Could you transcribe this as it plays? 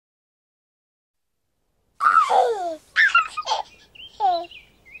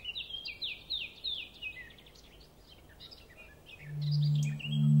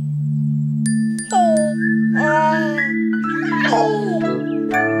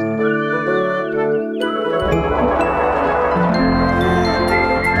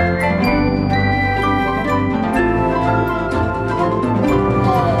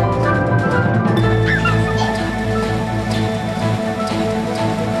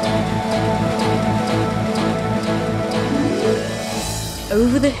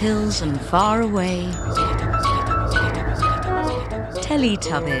Over the hills and far away,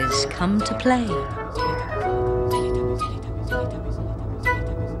 Teletubbies come to play.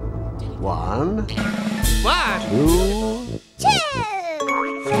 1, 2,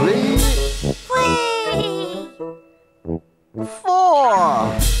 3,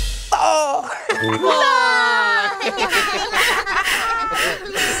 4.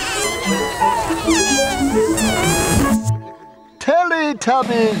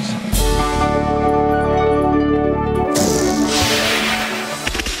 Teletubbies!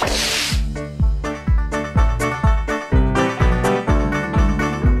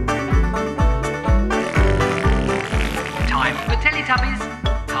 Time for Teletubbies.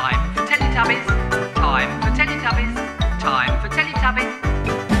 Time for Teletubbies. Time for Teletubbies. Time for Teletubbies.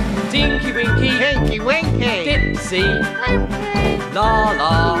 Tinky Winky. Tinky Winky! Dipsy.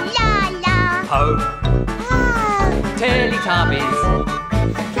 Laa-Laa. Laa-Laa. Ho. Teletubbies.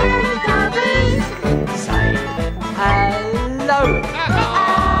 Teletubbies. Say hello.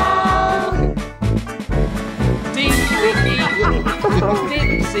 Tinky Winky.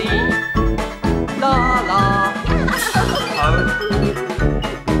 Dipsy. Laa-Laa. Ho.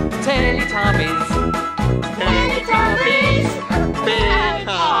 Teletubbies. Teletubbies. Big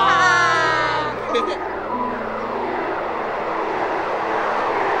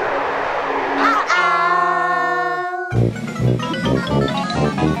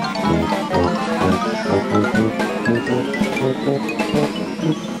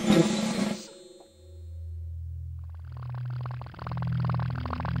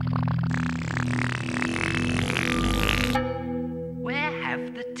Where have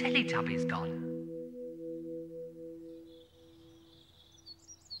the Teletubbies gone?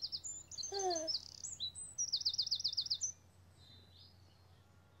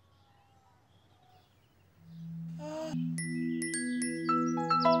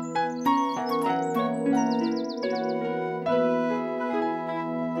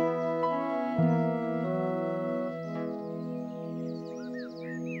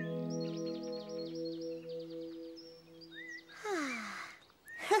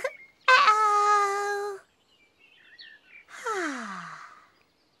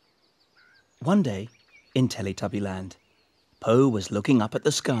 One day, in Teletubbyland, Po was looking up at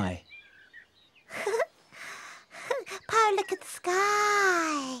the sky. Po, look at the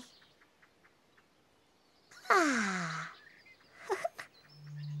sky. Ah.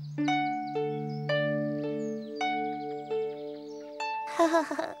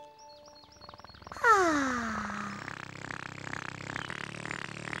 Ah.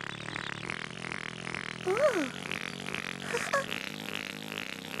 Ooh.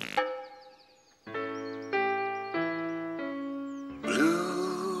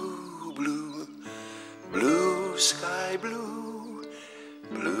 Blue, blue, blue sky blue,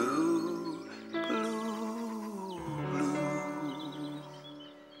 blue, blue, blue.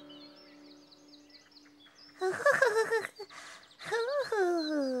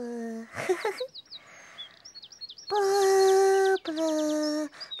 Blue, blue,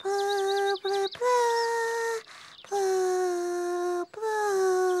 blue, blue, blue, blue,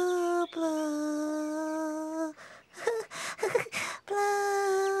 blue, blue.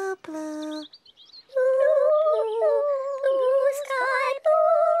 Blue, blue. Blue sky,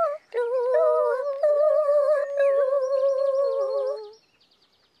 blue, blue, blue.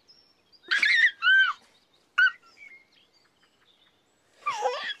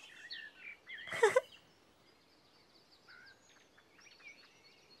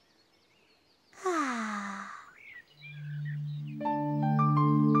 Ah.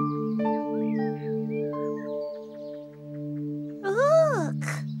 Look.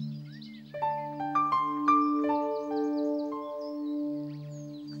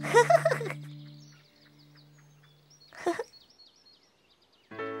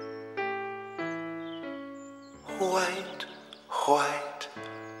 White, white,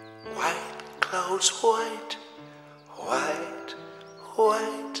 white clouds, white, white,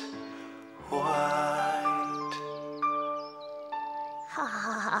 white, white.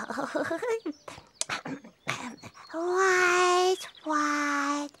 White,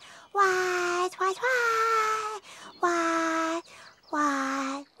 white, white, white, white, white,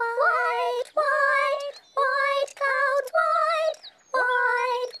 white, white, white, white clouds, white,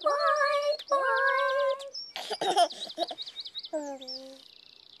 white, white, white.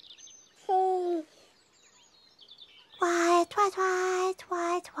 White, white, white,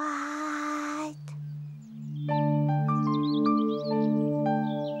 white, white.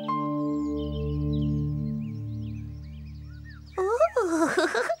 Ooh.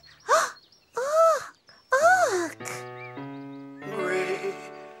 Oh, look. Gray,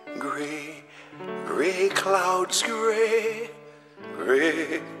 clouds gray,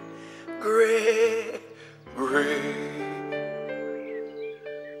 gray, gray, gray.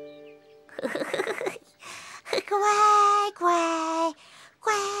 Quay, quay, quay,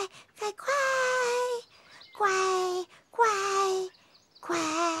 quay, quay, quay, quay, quay.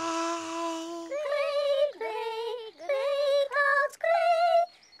 Green, green, green clouds, green,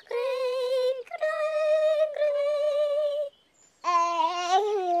 green, green,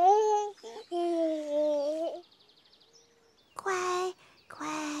 green. Quay,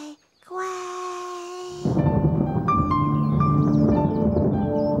 quay, quay.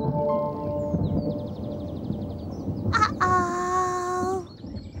 Uh-oh.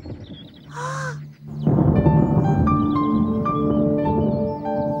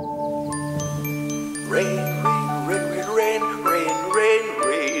 Rain, rain, rain, rain, rain, rain,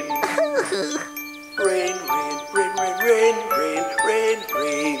 rain. Rain, rain, rain, rain, rain, rain, rain,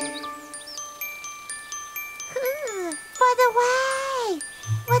 rain. For the way!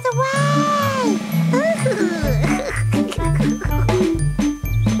 For the way! For the way!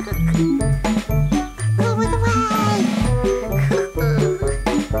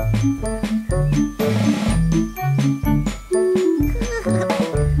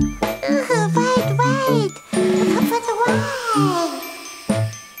 Wait! For the way!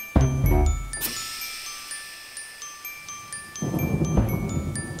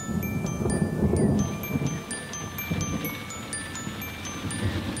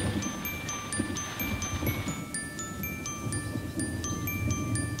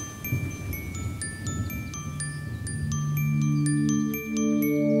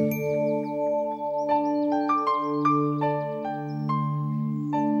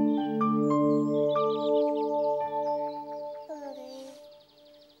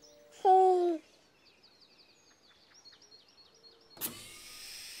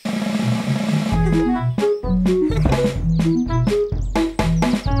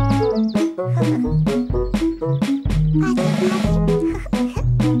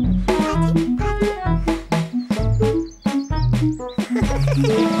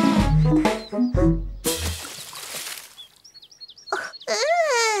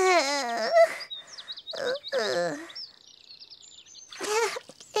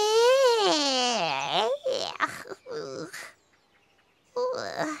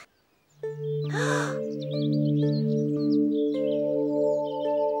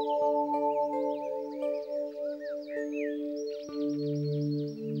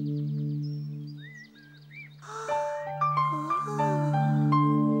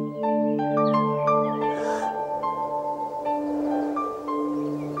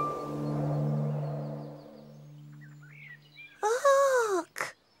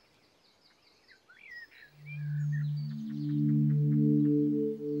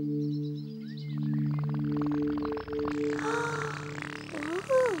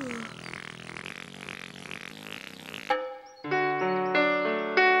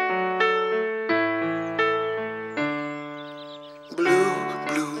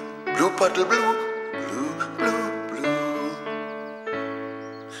 Puddle blue, blue, blue, blue.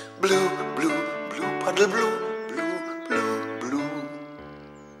 Blue, blue, blue, puddle blue, blue, blue, blue.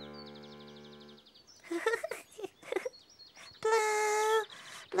 Blue,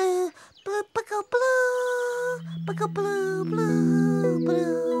 blue, blue, buckle blue, buckle blue, blue,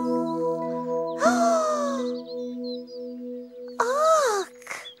 blue. Look!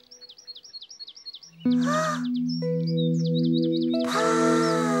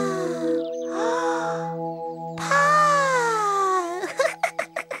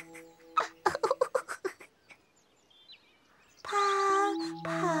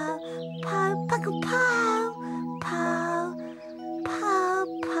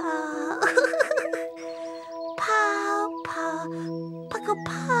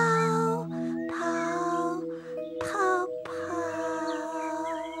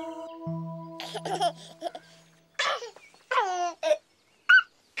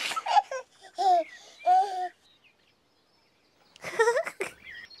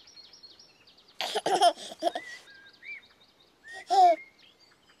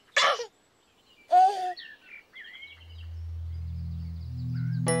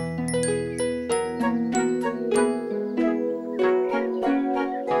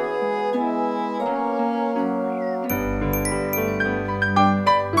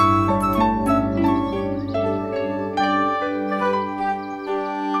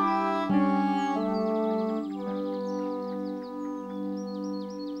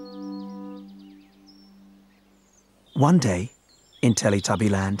 One day, in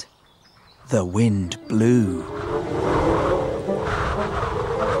Teletubbyland, the wind blew.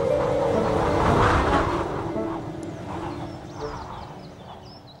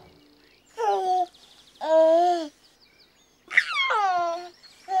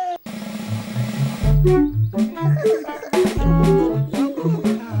 One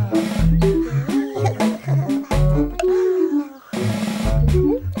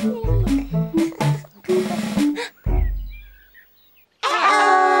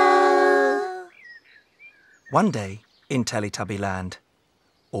day, in Teletubbyland,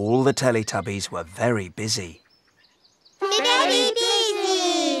 all the Teletubbies were very busy. Very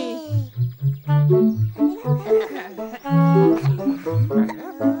busy.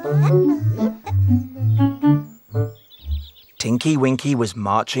 Tinky Winky was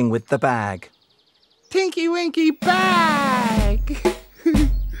marching with the bag. Tinky Winky bag!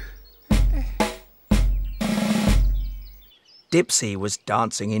 Dipsy was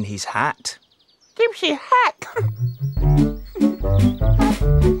dancing in his hat. Dipsy hat!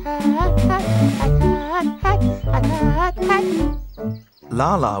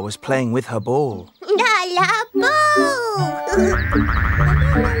 Laa-Laa was playing with her ball. Laa-Laa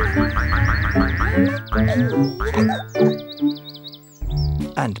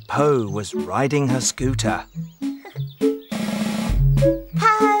And Po was riding her scooter.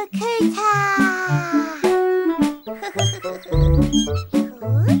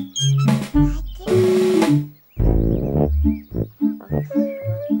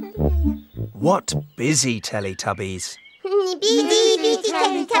 What busy Teletubbies! Busy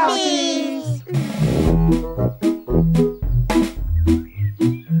Teletubbies.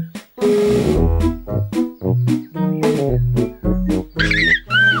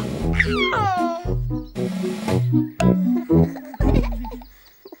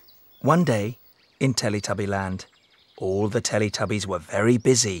 One day, in Teletubbyland, all the Teletubbies were very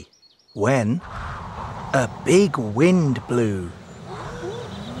busy when a big wind blew.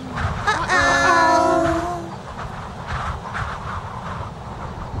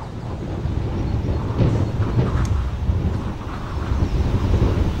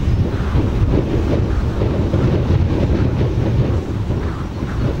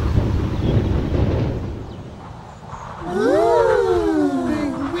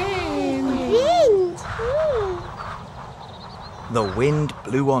 The wind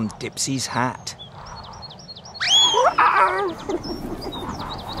blew on Dipsy's hat.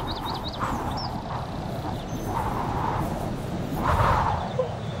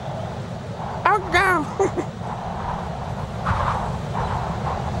 Oh no!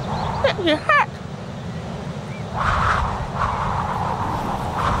 Your hat!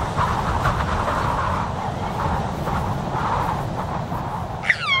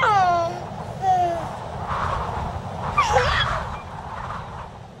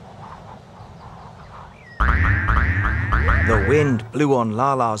 The wind blew on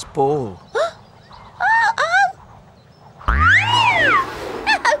Laa-Laa's ball.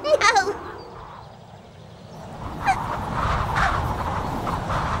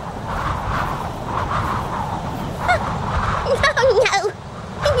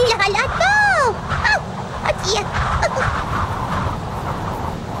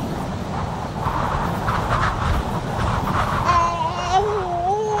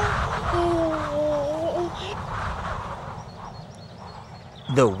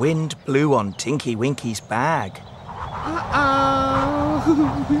 The wind blew on Tinky Winky's bag.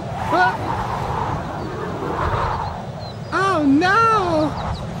 Oh no!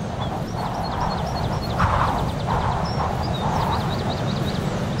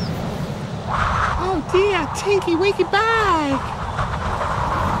 Oh dear, Tinky Winky bag!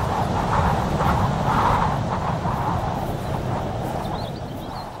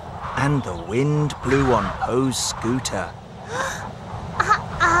 And the wind blew on Po's scooter.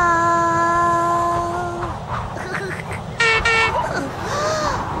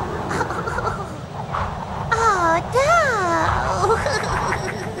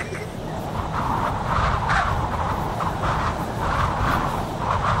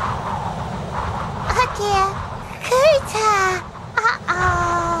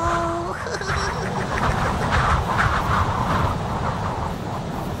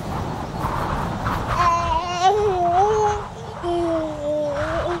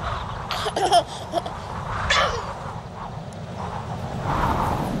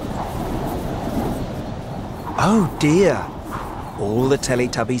 Oh dear! All the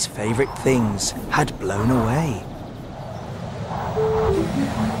Teletubbies' favourite things had blown away.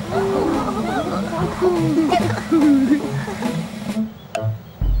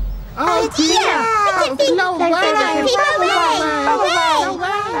 Oh dear! No way!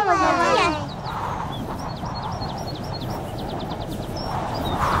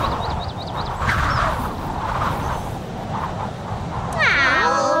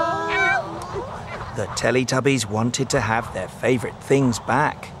 The Teletubbies wanted to have their favourite things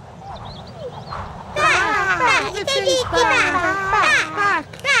back. Everything's back.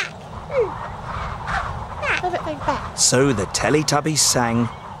 Everything's back. So the Teletubbies sang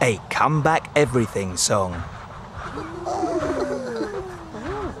a Come Back Everything song.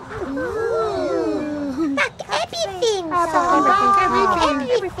 Everything.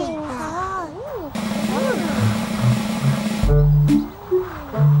 Everything.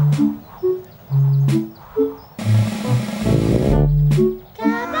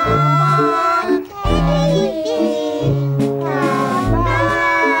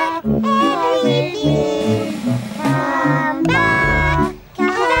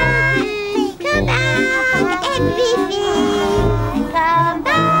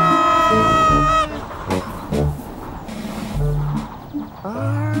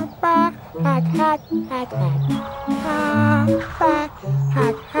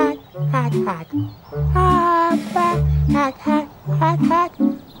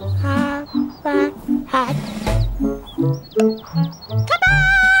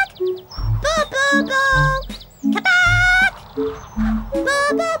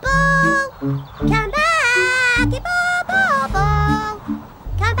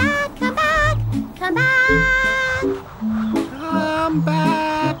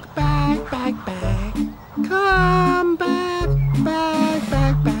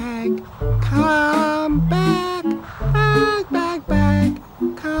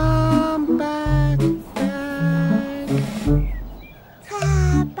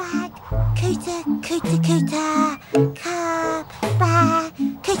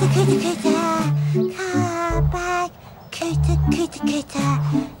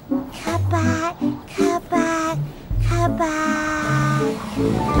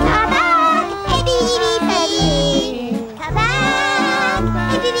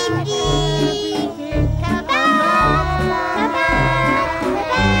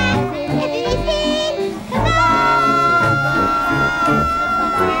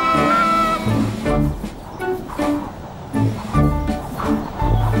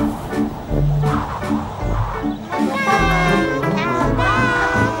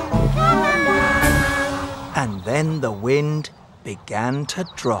 And then the wind began to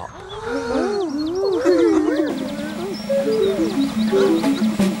drop.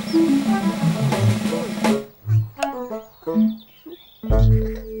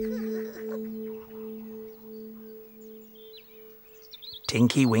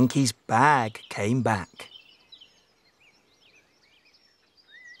 Tinky Winky's bag came back.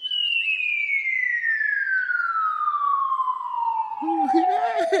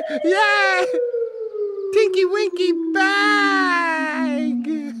 Yeah! Tinky Winky bag!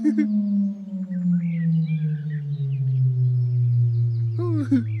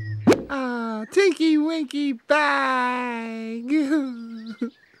 Tinky Winky bag!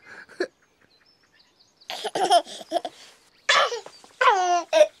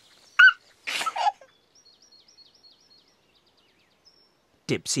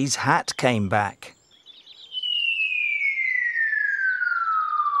 Dipsy's hat came back.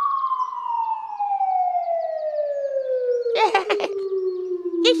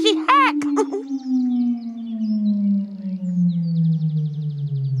 Dipsy hat.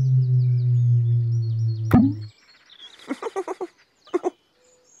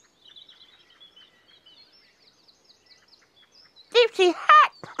 Dipsy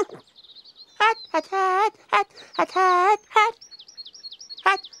hat. Hat, hat, hat, hat, hat, hat, hat.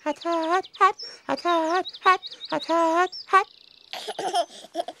 Hat, hat, hat, hat, hat, hat, hat, hat, hat, hat.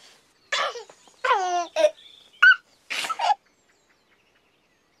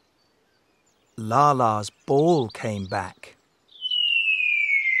 Laa-Laa's ball came back.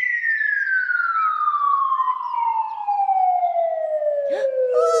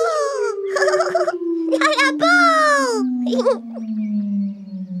 Laa-Laa ball!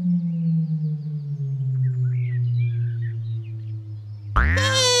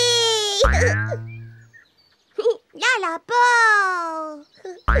 Laa-Laa ball!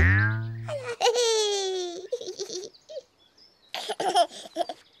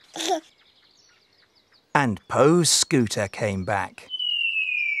 And Poe's scooter came back.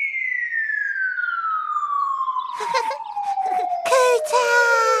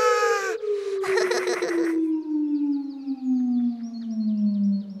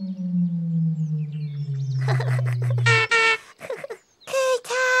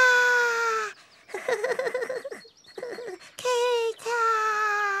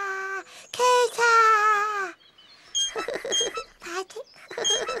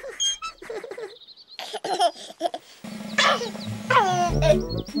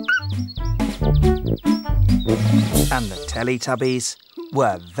 And the Teletubbies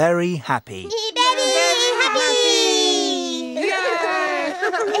were very happy. Very happy!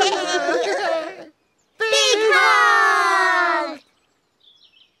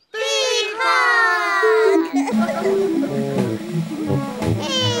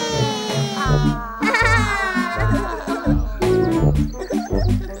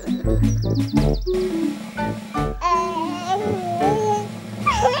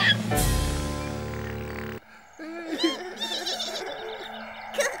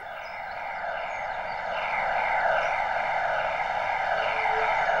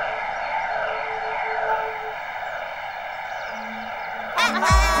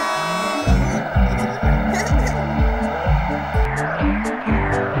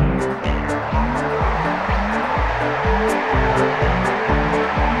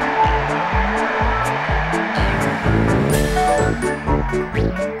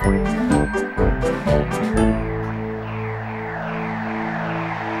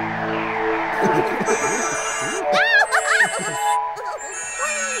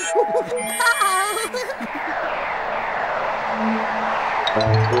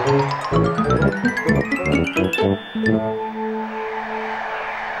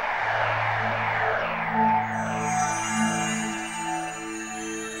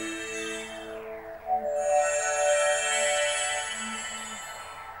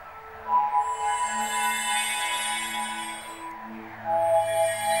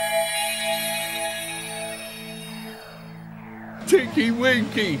 Tinky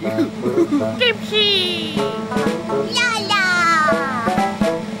Winky. Dipsy! Laa-Laa!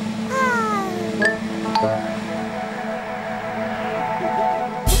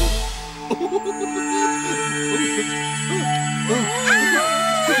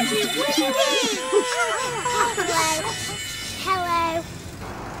 Hello.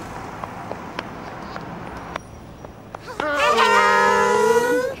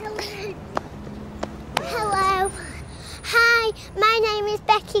 Hello. Hi, my name is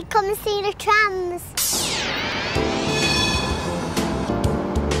Becky. Come and see the trams.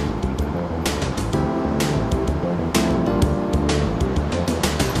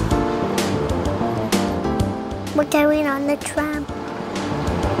 We're going on the tram.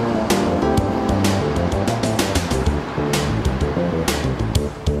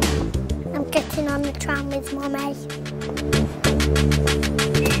 I'm getting on the tram with Mummy.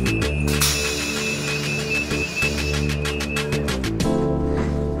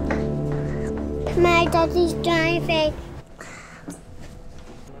 My daddy's driving.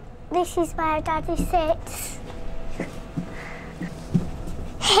 This is where Daddy sits.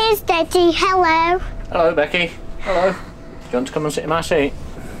 Here's Daddy. Hello. Hello, Becky. Hello. Do you want to come and sit in my seat?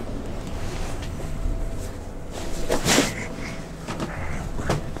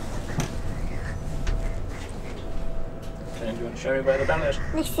 Okay, do you want to show me where the bell is?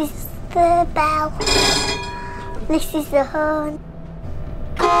 This is the bell. This is the horn.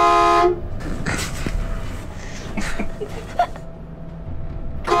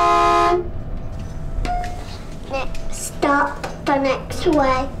 Next stop, the next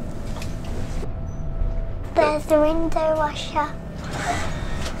way. There's the window washer.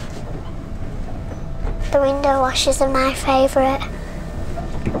 The window washers are my favourite.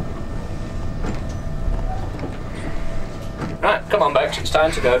 Right, come on, Bex, it's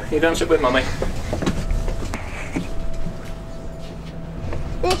time to go. You go and sit with Mummy.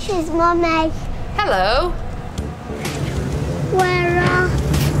 This is Mummy. Hello. We're off.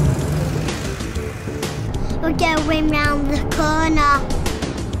 We're going round the corner.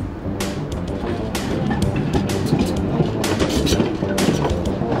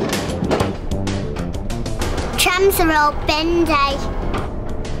 Trams are all bendy.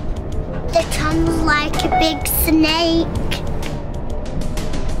 The tram's like a big snake.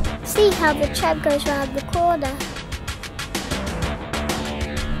 See how the tram goes round the corner?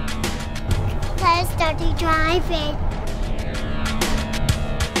 There's Daddy driving.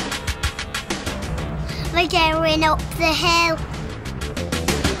 We're going up the hill.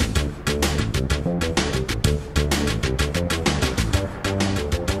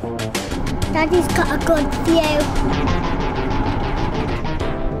 Daddy's got a good view.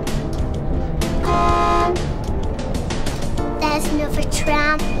 There's another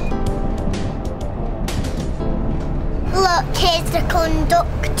tram. Look, here's the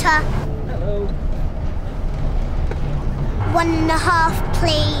conductor. Hello. 1.5,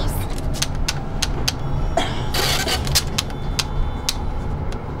 please.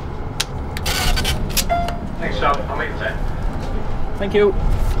 Next stop, I'll meet you there. Thank you.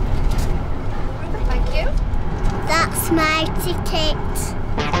 Thank you. That's my ticket.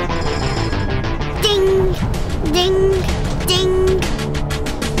 Ding, ding, ding.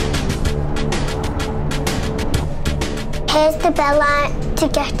 Here's the bell light to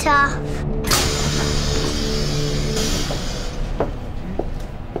get off.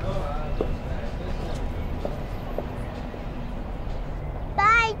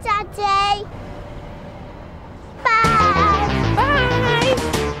 Bye, Daddy. Bye. Bye.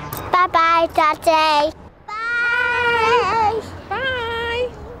 Bye-bye, Daddy. Bye. Bye.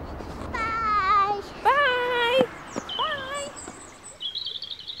 Bye. Bye.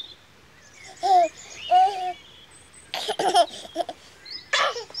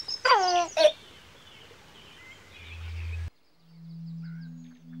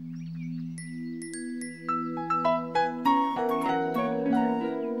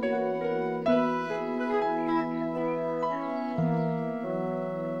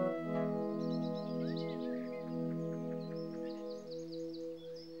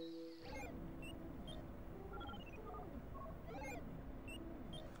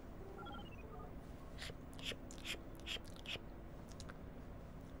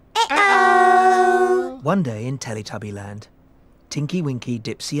 One day in Teletubby Land, Tinky, Winky,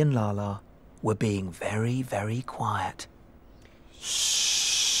 Dipsy and Laa-Laa were being very, very quiet.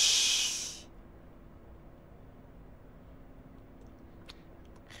 Shh.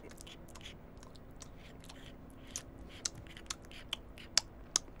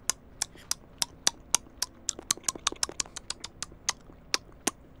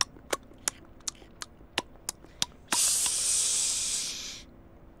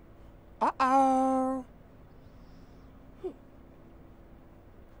 Uh-oh.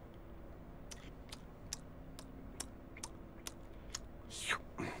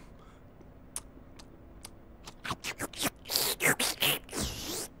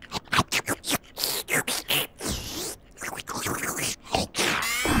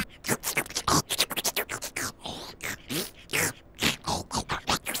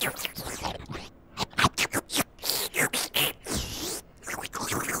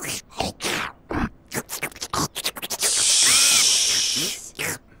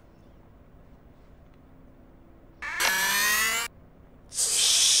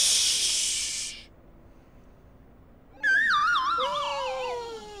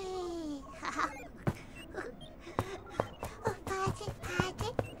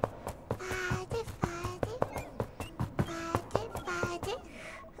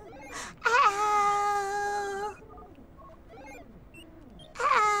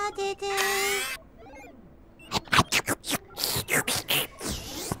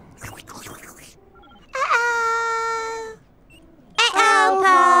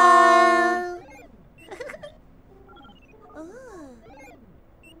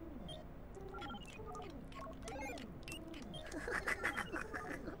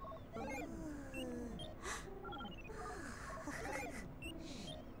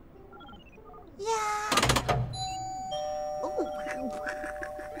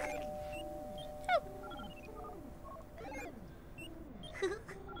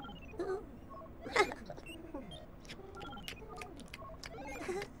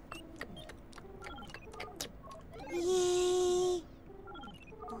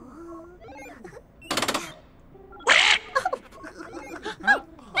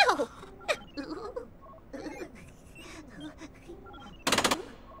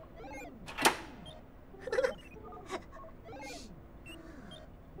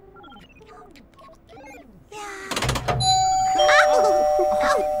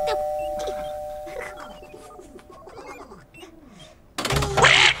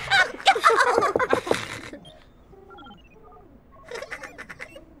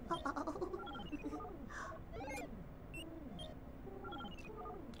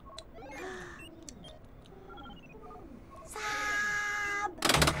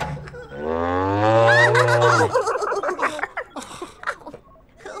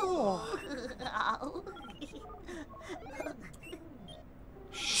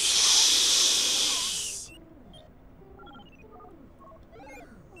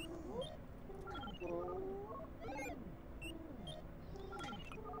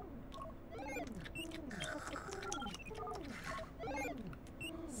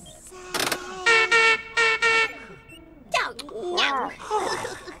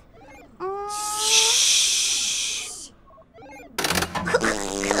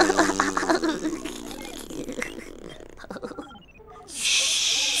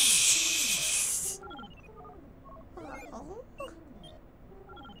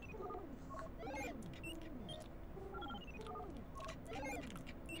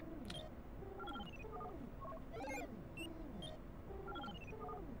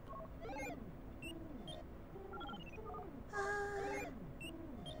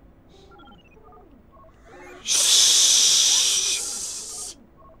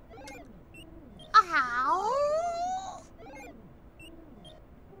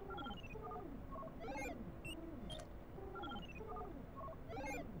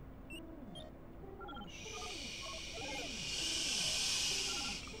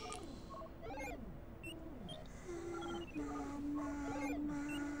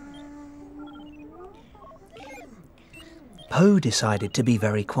 Po decided to be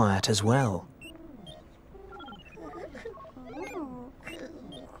very quiet as well.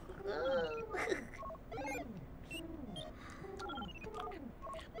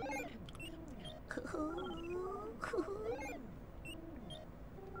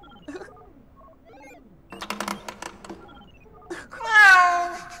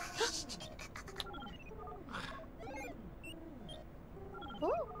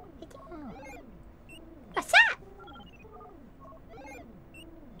 What's that?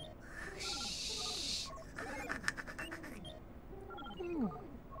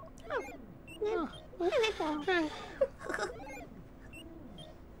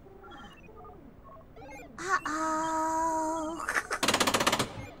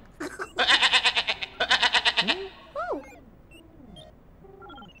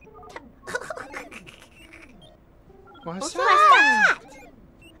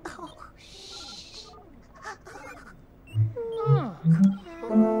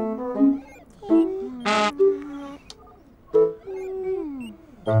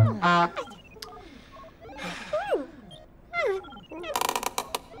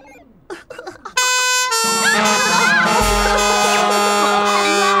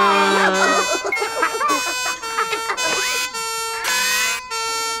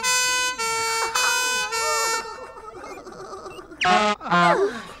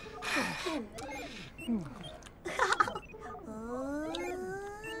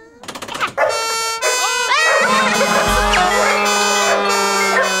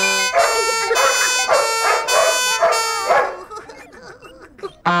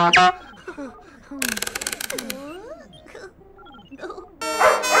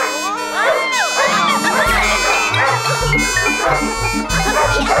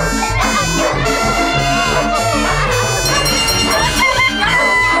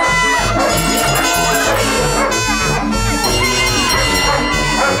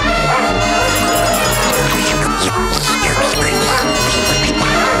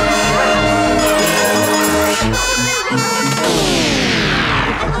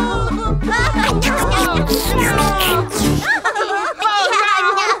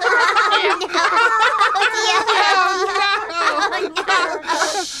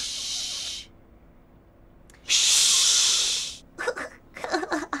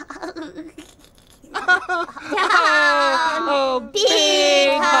 Oh,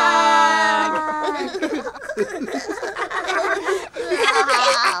 big hug!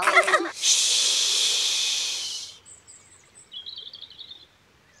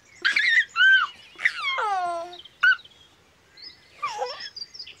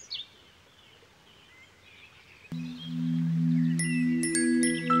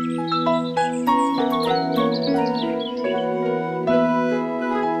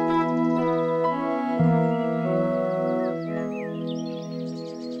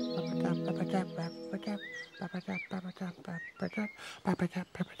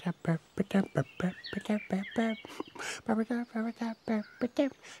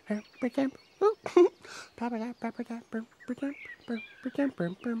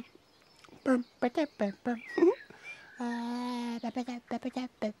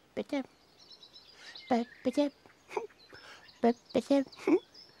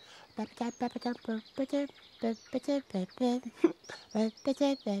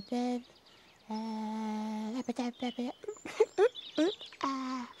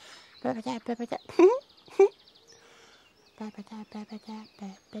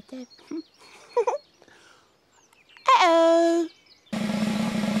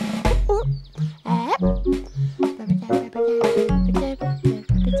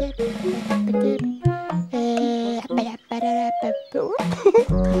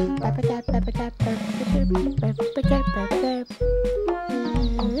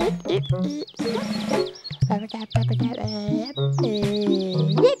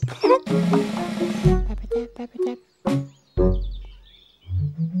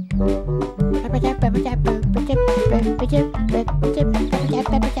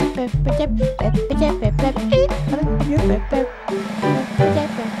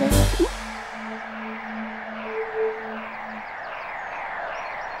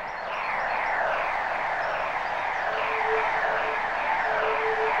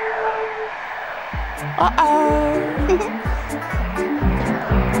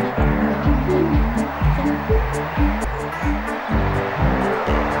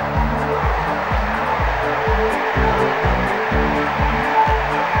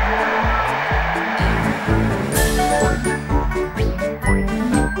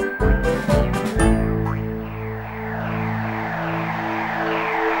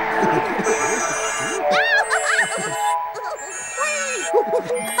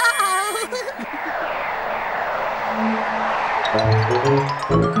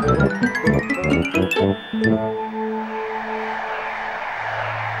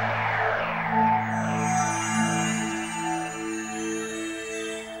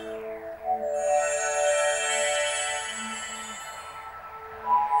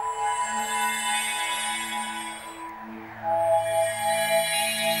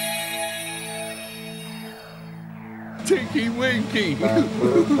 Tinky Winky!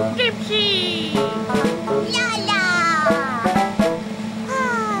 Dipsy! Laa-Laa!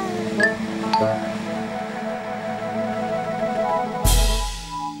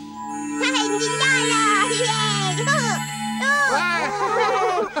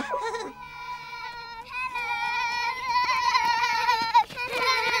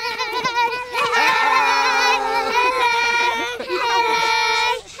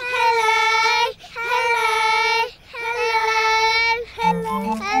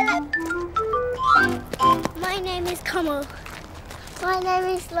 My name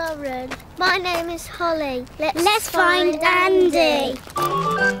is Lauren. My name is Holly. Let's find Andy.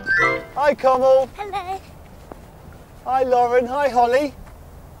 Hi, Commel. Hello. Hi, Lauren. Hi, Holly.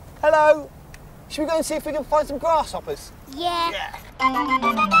 Hello. Should we go and see if we can find some grasshoppers? Yeah.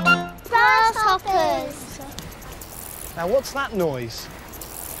 Grasshoppers. Now, what's that noise?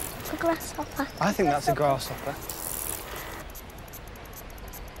 A grasshopper. I think that's a grasshopper.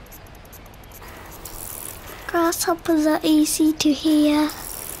 Grasshoppers are easy to hear,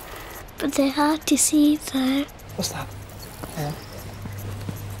 but they're hard to see though. What's that? Yeah.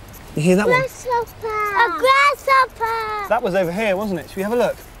 You hear that one? Grasshopper! A grasshopper! That was over here, wasn't it? Should we have a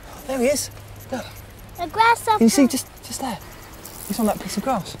look? There he is. Look. A grasshopper. Can you see just there? He's on that piece of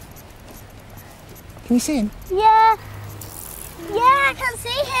grass. Can you see him? Yeah. Yeah, I can see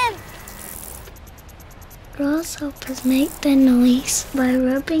him. Grasshoppers make their noise by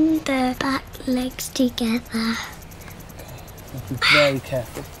rubbing their back legs together. Be very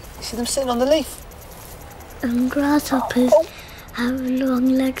careful. You see them sitting on the leaf? Grasshoppers have long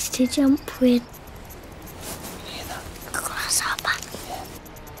legs to jump with. Can you hear that? Grasshopper.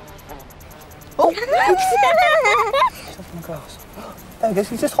 Oh! He's up on the grass. There he goes,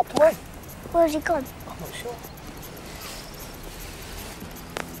 he's just hopped away. Where's he gone? I'm not sure.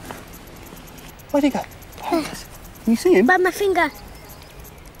 Where'd he go? There he is. Can you see him? By my finger.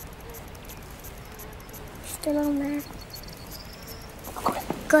 Still on there. Got him.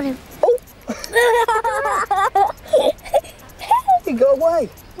 Got him. Oh! He got away.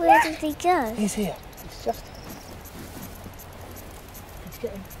 Where did he go? He's here. He's just here. Let's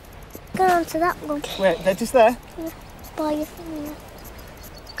get him. Go on to that one. Where? They're just there? By your finger.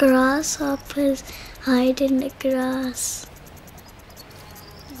 Grasshoppers hide in the grass.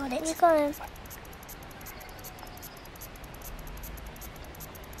 You got it. You got him.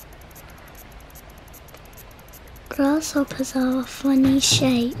 Grasshoppers are a funny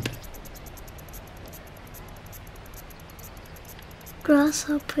shape.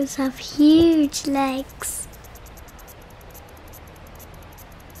 Grasshoppers have huge legs.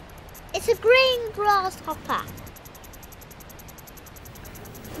 It's a green grasshopper.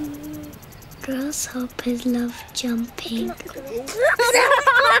 Grasshoppers love jumping.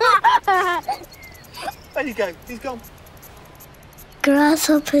 There you go. He's gone.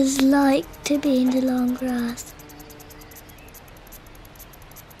 Grasshoppers like to be in the long grass.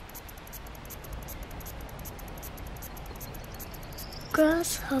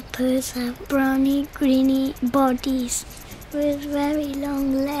 Grasshoppers have browny, greeny bodies with very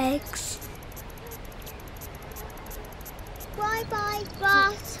long legs. Bye-bye,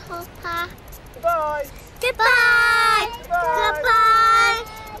 grasshopper. Goodbye. Goodbye. Goodbye.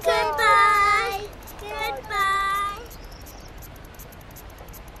 Goodbye. Goodbye. Goodbye.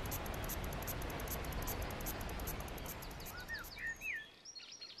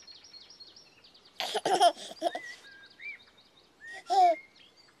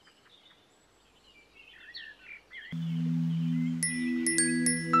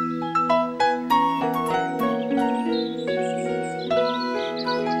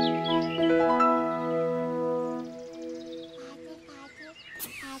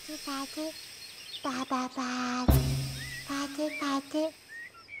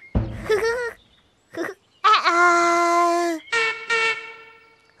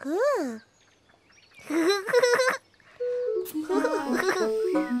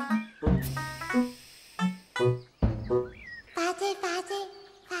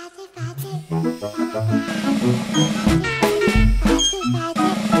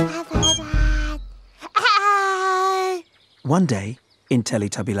 One day, in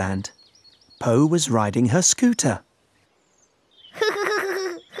Teletubbyland, Po was riding her scooter.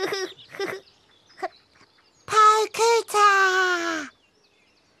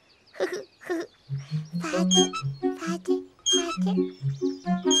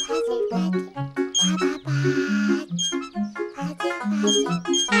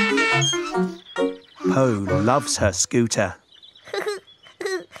 Po loves her scooter.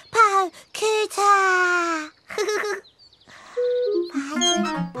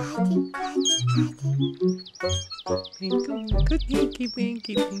 Twinkle, tinky,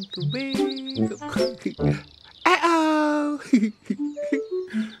 winky, twinkle, winkle. Uh-oh!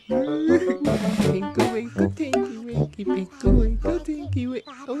 Twinkle, winkle, tinky, winky, twinkle, winkle, tinky,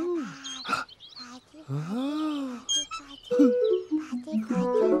 winkle. Oh!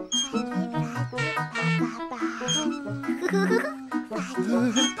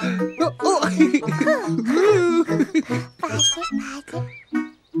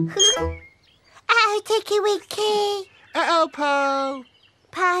 Oh, Tinky Winky. Uh-oh, Po!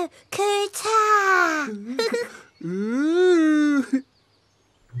 Po, Cooter. Ooh!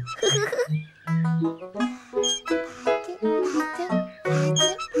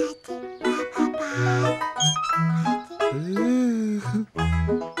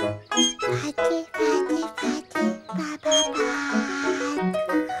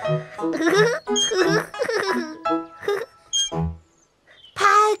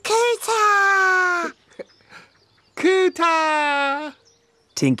 Cooter!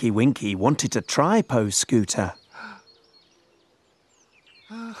 Tinky Winky wanted to try Po's scooter.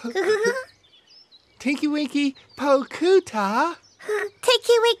 Tinky Winky, Po Cooter.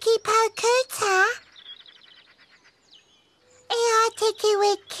 Tinky Winky, Po Cooter. Yeah, Tinky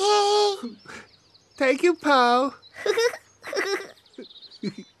Winky. Thank you, Po.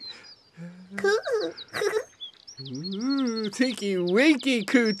 Ooh, Tinky Winky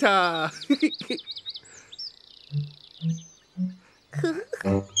Cooter.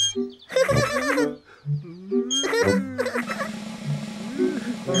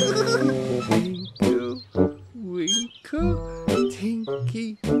 Winkle, winkle,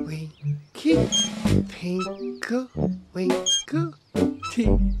 Tinky Winky. Twinkle, winkle,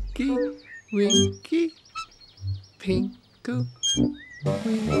 Tinky Winky, Pinku,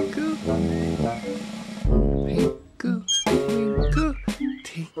 Winku, Pinku, Winku,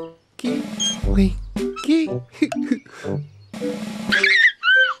 Tinky, Winky.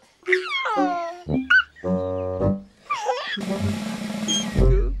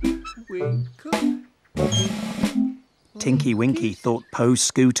 Tinky Winky thought Poe's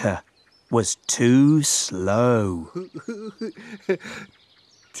scooter was too slow.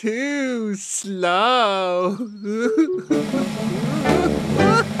 Too slow.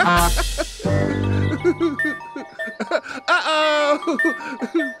 Uh-oh!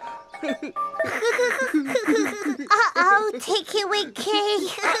 Uh-oh, Tinky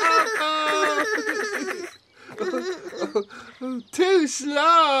Winky. Too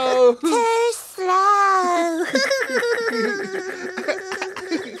slow. Too slow.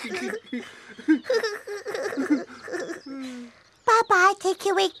 Bye-bye,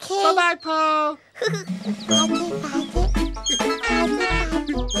 Tinky Winky. Bye-bye, Paul.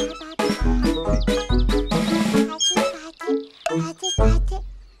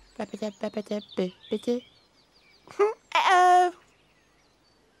 Uh-oh.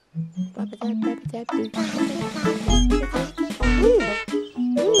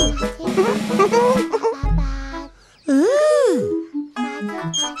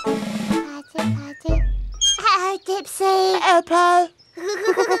 Hello, Dipsy. Hello, Poe.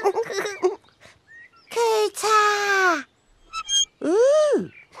 Cooter.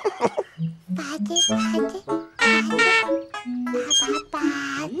 Ooh. Baddy. Bad.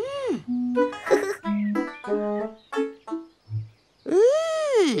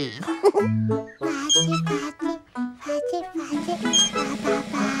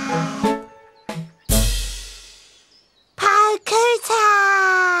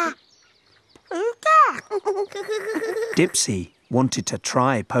 Dipsy wanted to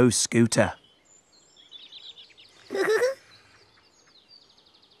try Poe's scooter.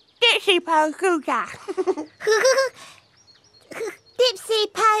 Dipsy Poe Scooter. Dipsy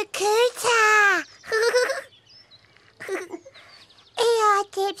Poe Cooter. Here,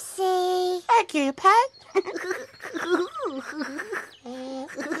 Dipsy. Thank you, Poe.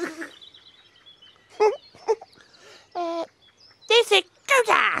 Dipsy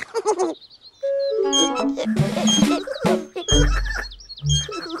Scooter.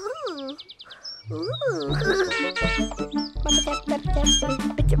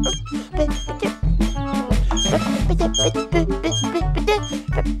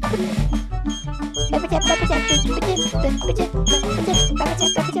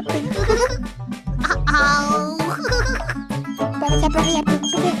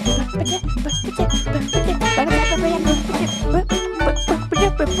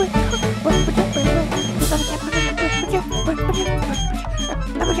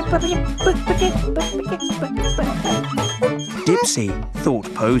 Dipsy thought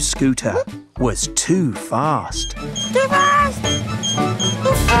Poe's scooter was too fast. Too fast!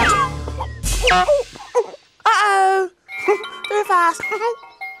 Uh-oh! Too fast!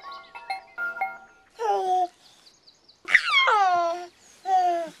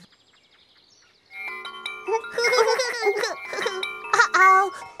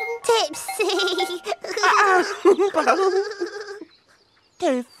 Uh-oh, Dipsy.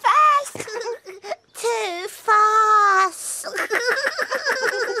 Too fast! Too fast.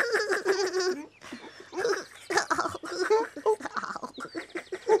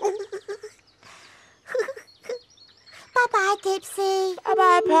 Bye-bye, Dipsy.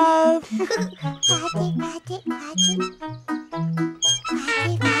 Bye-bye, Poe.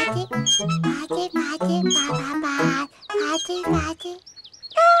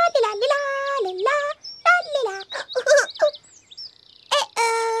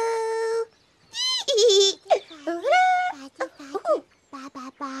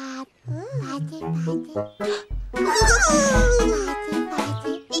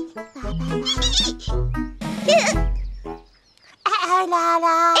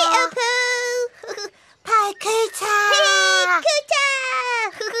 Laa-Laa. Poe Cooter.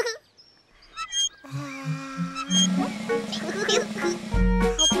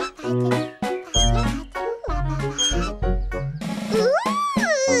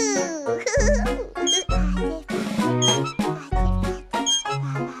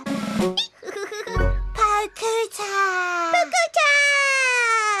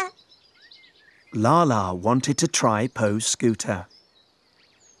 Laa-Laa wanted to try Poe's scooter.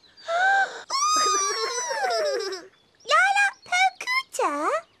 Laa-Laa, Poe Cooter.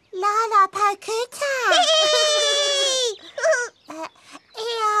 Laa-Laa, Poe Cooter.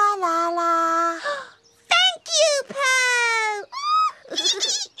 Here, Laa-Laa. Thank you, Poe.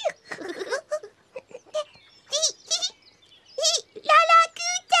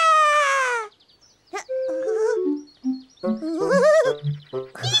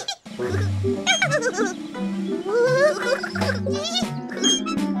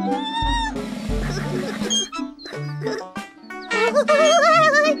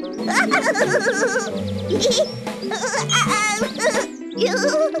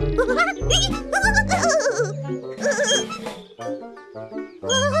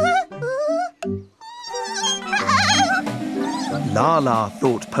 Laa-Laa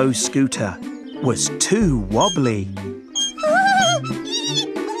thought Po's scooter was too wobbly.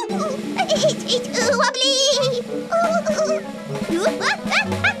 It's wobbly. Oh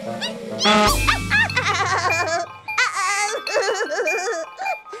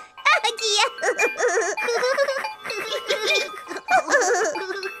dear.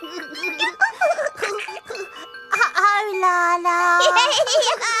 Oh, Laa-Laa.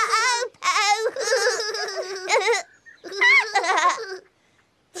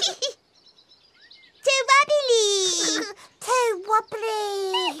 Too wobbly. Too wobbly.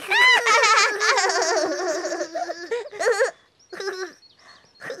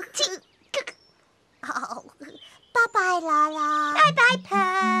 Oh, bye-bye, Laa-Laa. Bye-bye, Po.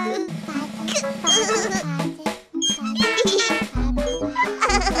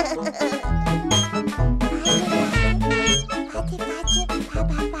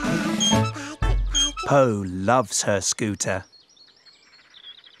 Po loves her scooter.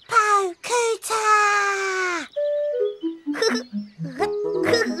 Po-cooter!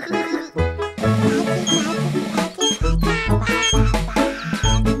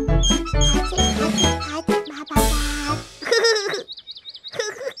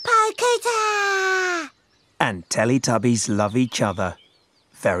 Po-cooter! And Teletubbies love each other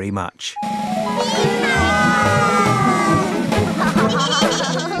very much.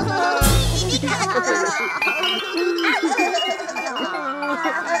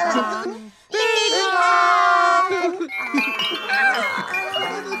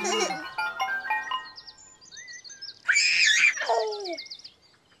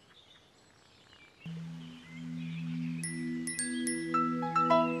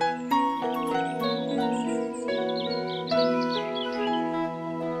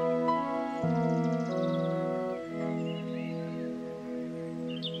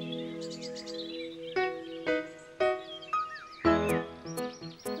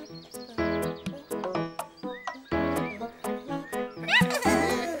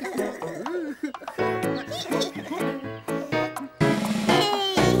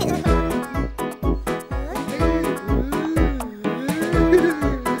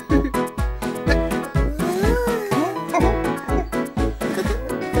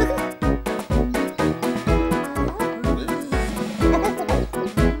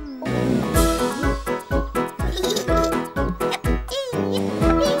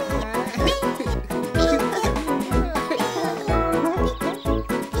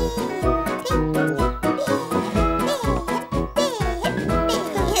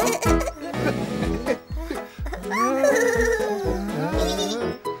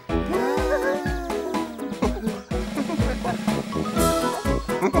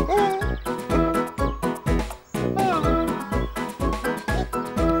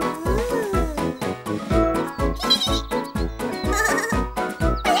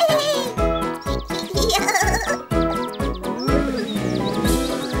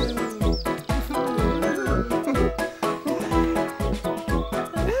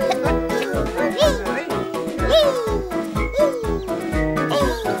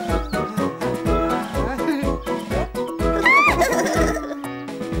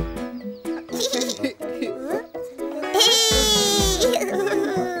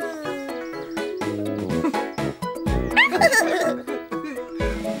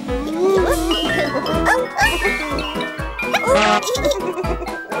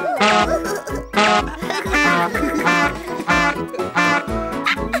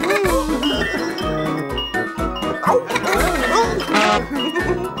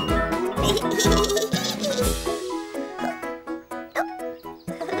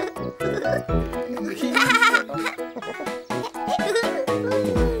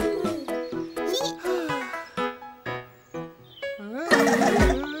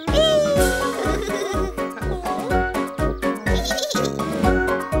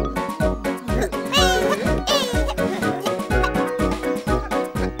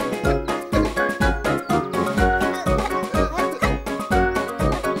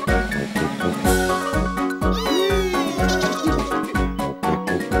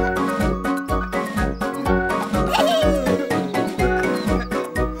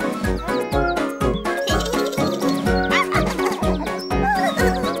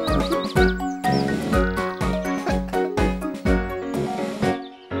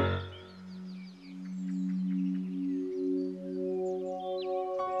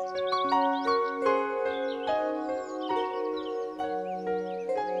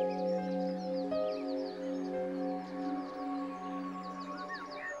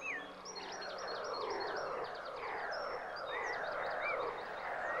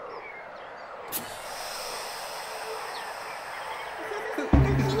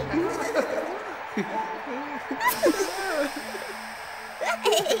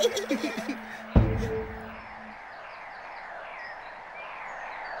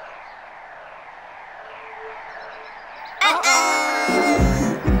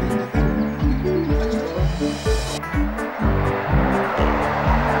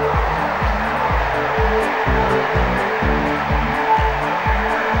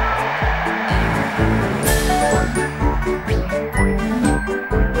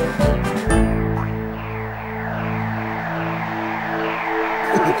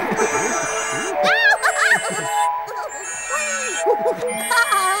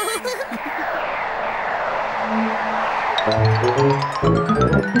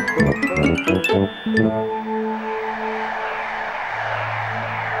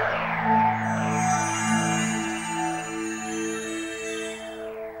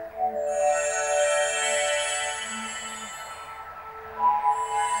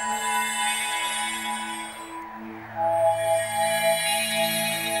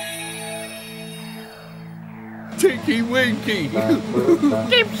 Tinky Winky!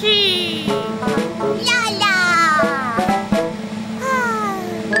 Dipsy! Laa-Laa!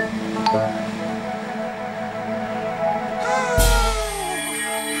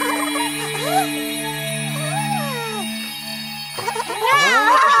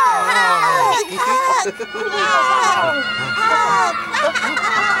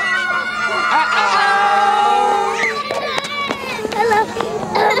 Hello,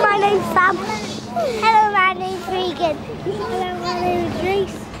 my name's Sam. Hello, my name's Regan. Hello, my name's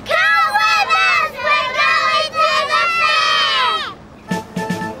Reese. Come with us! We're going to the fair!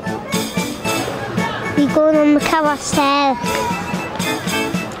 We're going on the carousel.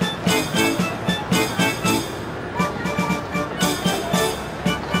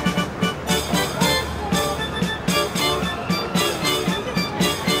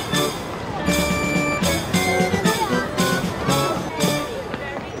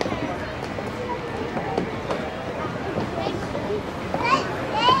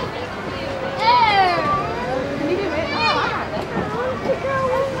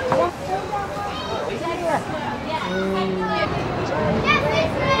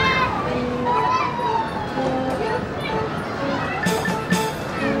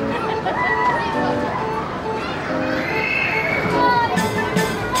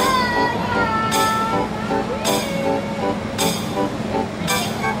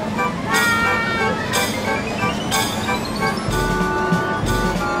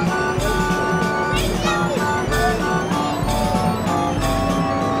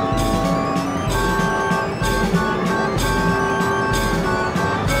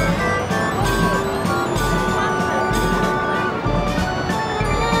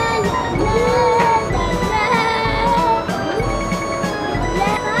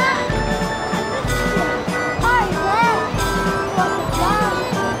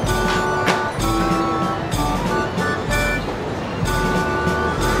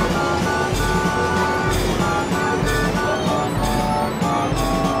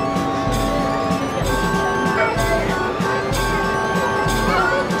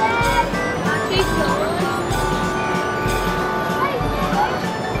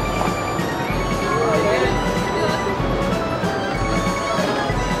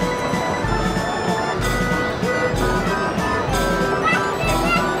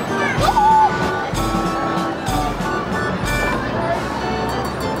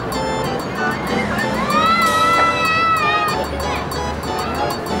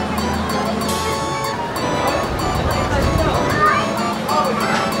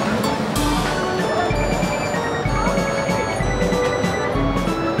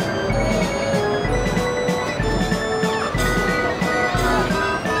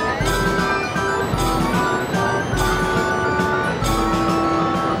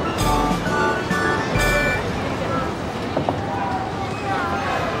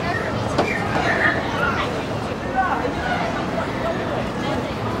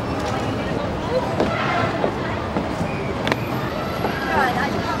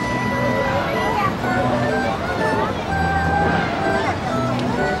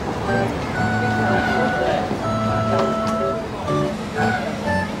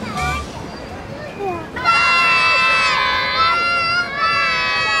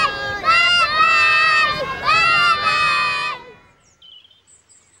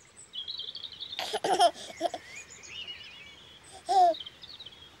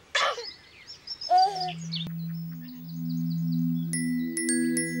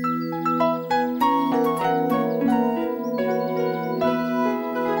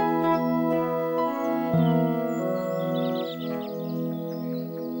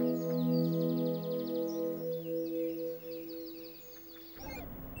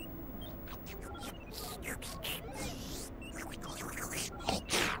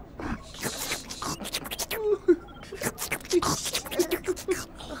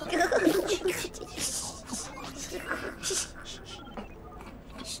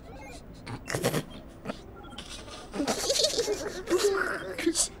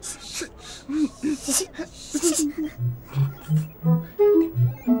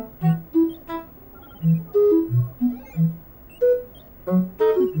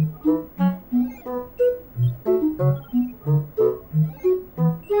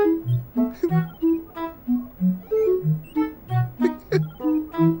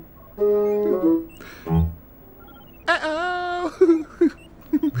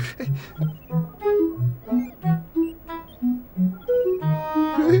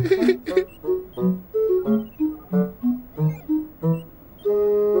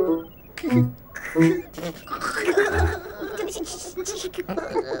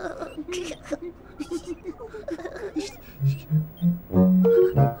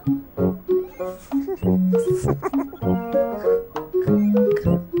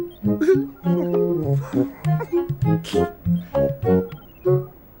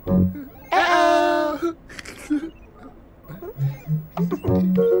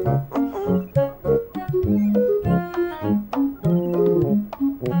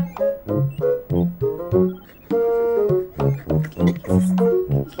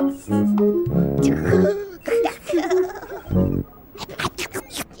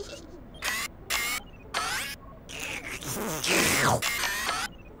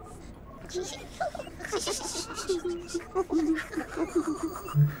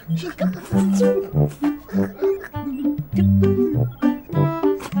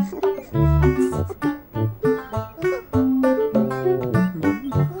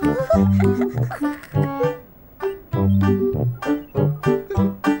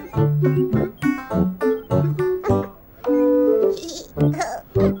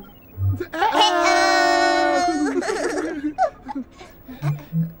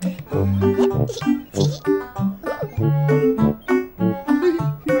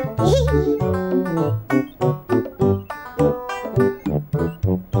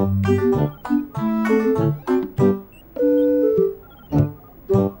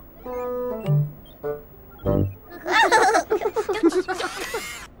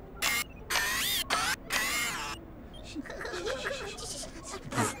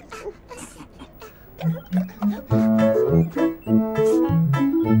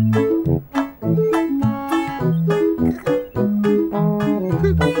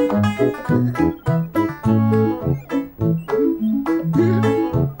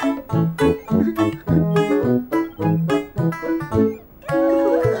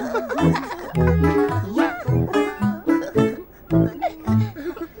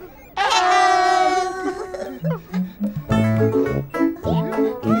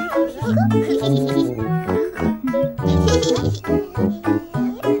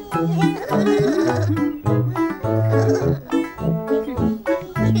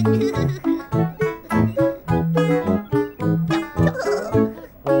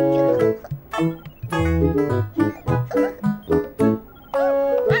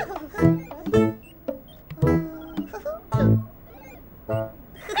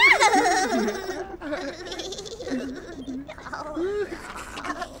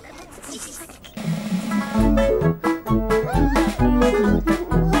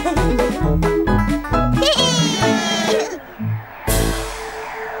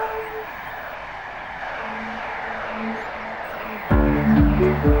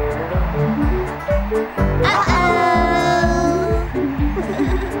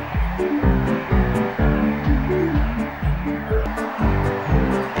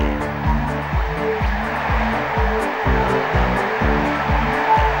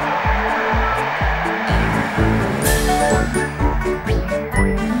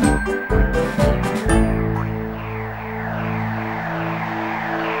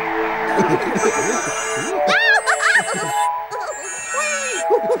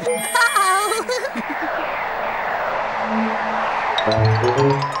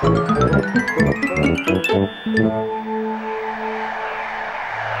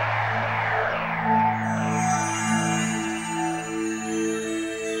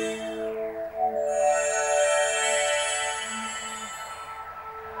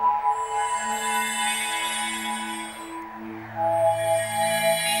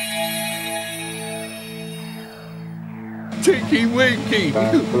 Tinky Winky!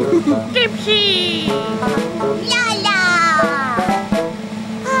 Dipsy! Laa-Laa!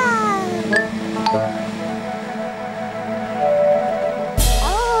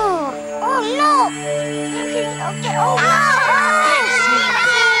 Oh, look!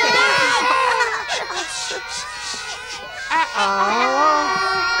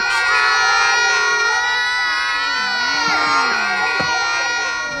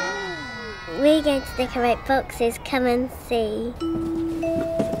 We're going to decorate boxes. Come and see.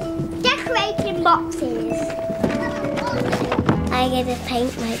 Decorating boxes. I'm going to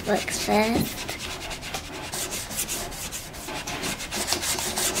paint my box first.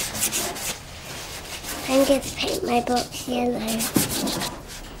 I'm going to paint my box yellow.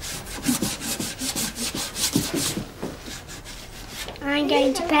 I'm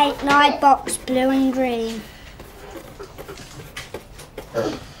going to paint my box blue and green.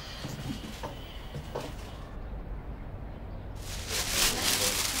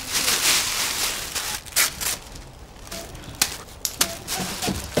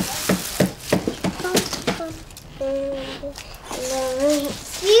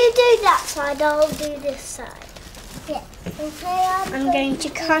 side, I'll do this side. Yeah. Okay, I'm going to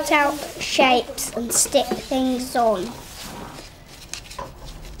cut out shapes and stick things on.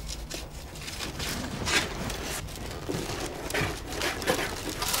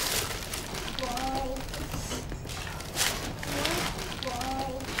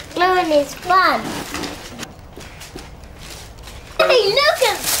 Gluing is fun. Hey, look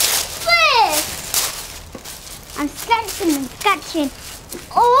at this! I'm scratching and scratching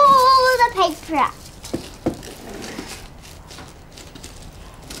all the paper out.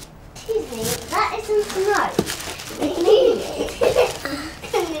 Excuse me, that isn't snow. It's me.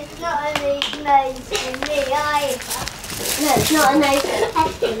 And it's not a nose for me either. No, it's not a nose for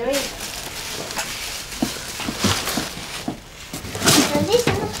Hector either. So this is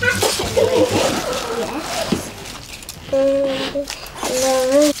a caterpillar, is it? Yes.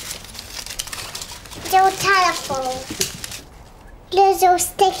 Little telephone. Glue's all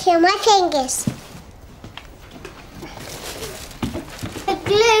sticky on my fingers. The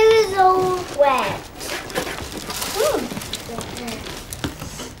glue's all wet.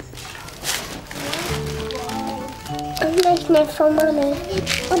 I'm making it for Mummy.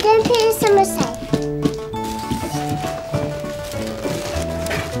 We're going to put this on the safe.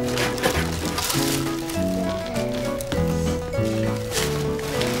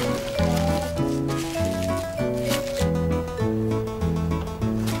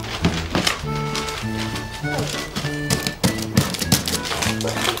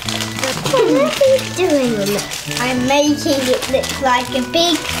 Doing on it? I'm making it look like a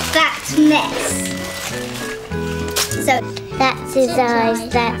big fat mess. So that's its eyes,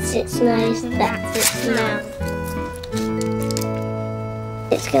 that's its nose, that's its mouth.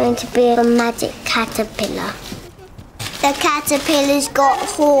 It's going to be a magic caterpillar. The caterpillar's got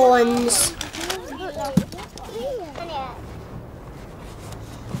horns.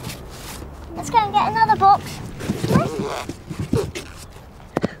 Let's go and get another box.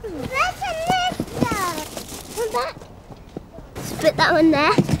 That. Split that one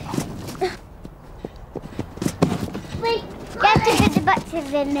there. Wait, you have to put the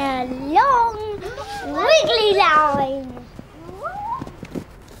boxes in a long, wiggly line.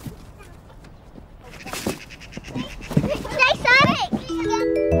 Nice, Alex.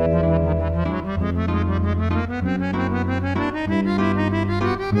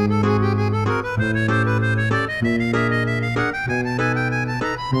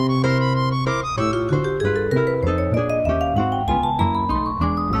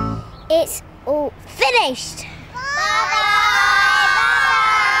 It's all finished.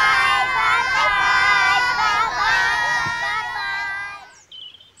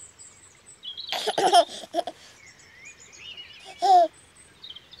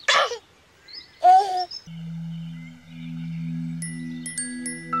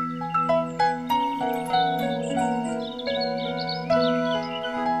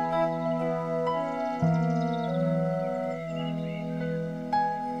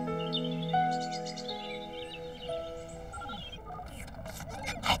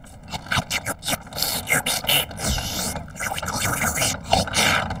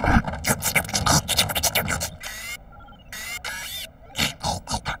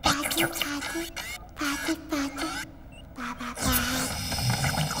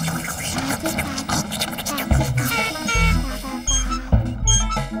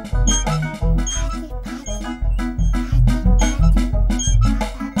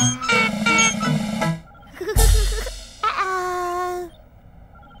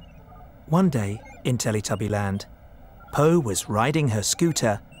 One day, in Teletubbyland, Po was riding her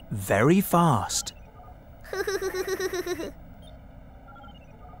scooter very fast.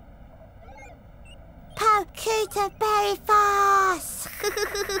 Po, scooter very fast.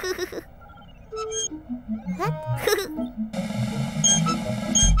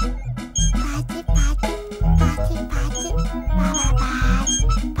 Party, party, party, party, party,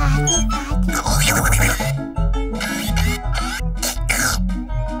 party, party.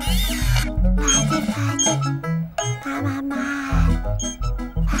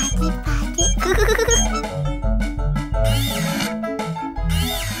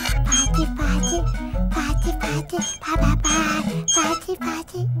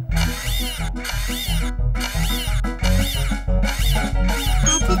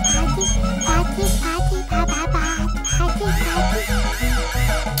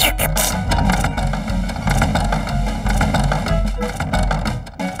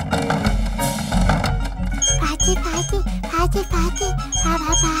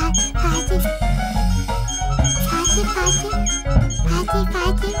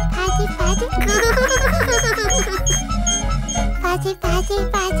 Party, party,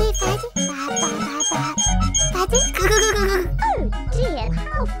 party, party, party. Oh dear,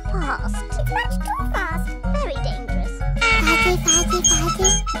 how fast? It's much too fast. Very dangerous.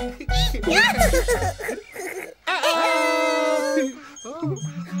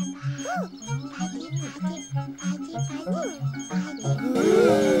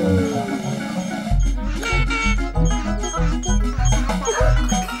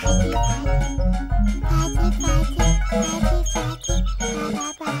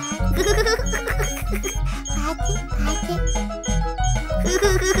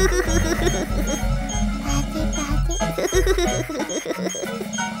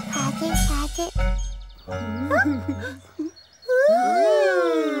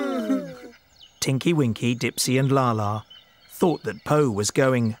 Tinky, Winky, Dipsy and Laa-Laa thought that Po was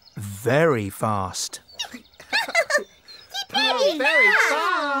going very fast. Very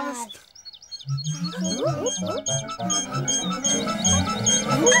fast.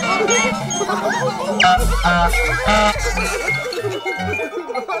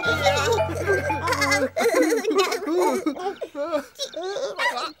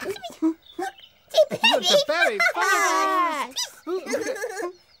 It's very fast.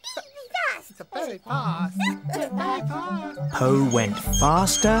 It's very fast. Very fast. Po went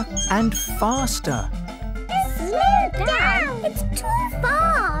faster and faster. Slow down. It's too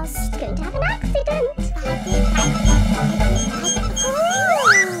fast. Going to have an accident.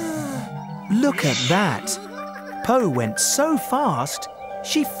 Look at that. Po went so fast,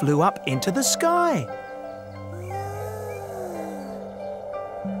 she flew up into the sky.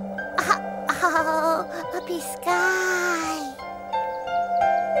 Oh, puppy sky.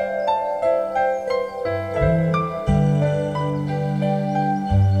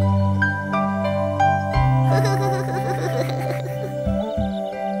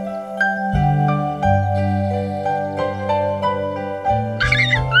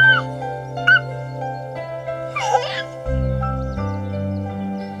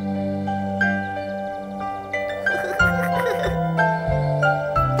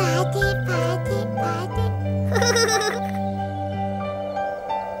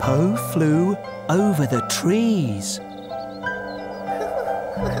 Po flew over the trees.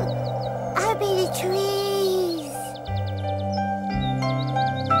 I'll be the trees.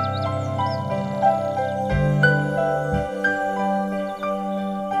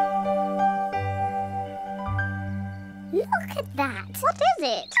 Look at that. What is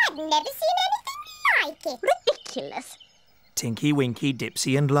it? I've never seen anything like it. Ridiculous. Tinky, Winky,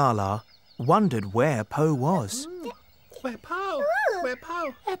 Dipsy and Laa-Laa wondered where Po was. Where Po? Where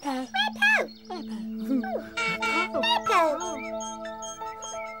Po? Where Po?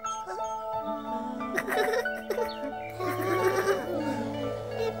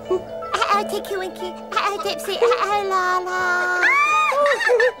 Oh, Tinky Winky. Oh, Dipsy. Oh, Laa-Laa.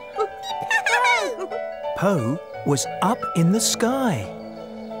 Po was up in the sky.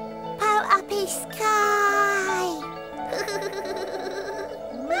 Po uppy sky.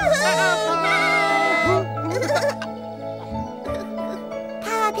 Po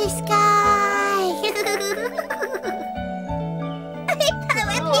uppy sky. Po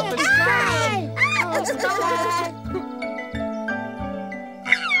uppy sky.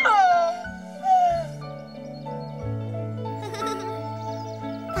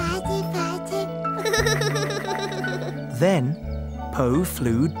 Then Po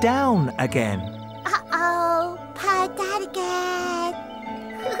flew down again. Uh-oh, Po died again.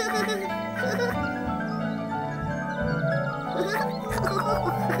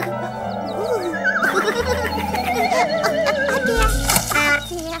 Oh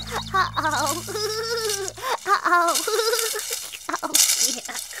dear. Uh-oh. Uh-oh. Oh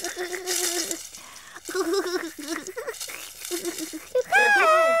dear.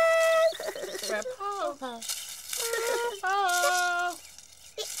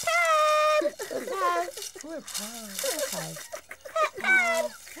 Where Po?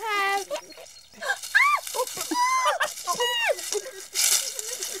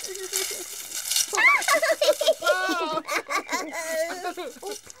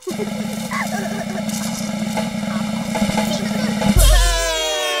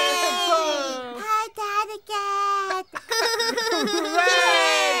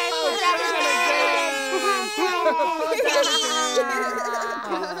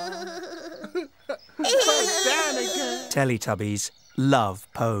 Teletubbies love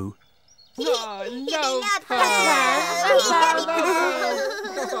Po. Oh, no,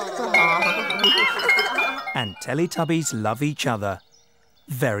 And Teletubbies love each other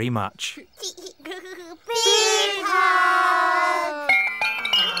very much. Big hug!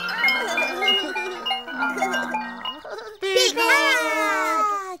 Big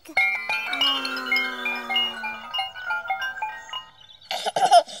hug!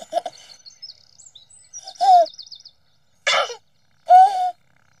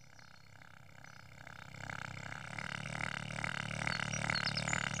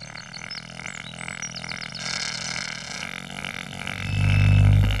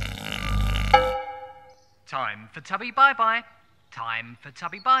 Time for Tubby bye-bye. Time for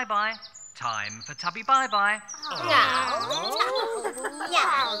Tubby bye-bye. Time for Tubby bye-bye.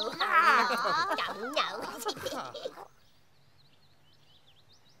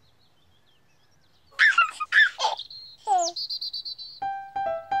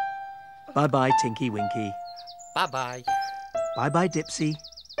 Bye-bye, Tinky Winky. Bye-bye. Bye-bye, Dipsy.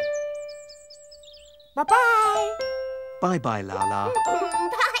 Bye-bye. Bye-bye, Laa-Laa. Bye-bye.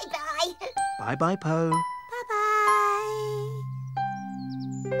 Bye-bye, Po. Bye-bye.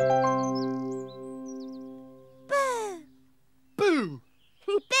 Boo.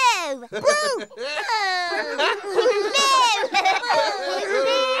 Boo! Boo. Boo.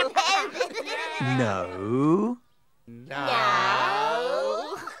 No. No.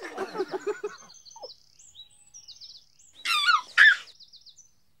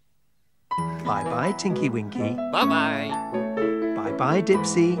 Bye-bye, Tinky Winky. Bye-bye. Bye-bye,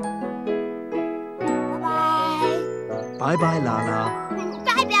 Dipsy. Bye-bye. Bye-bye, Laa-Laa.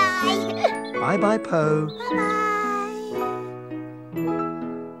 Bye-bye. Bye-bye, Po. Bye-bye.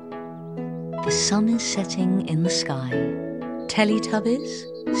 The sun is setting in the sky. Teletubbies,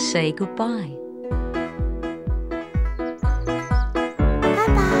 say goodbye.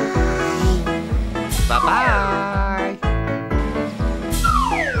 Bye-bye. Bye-bye.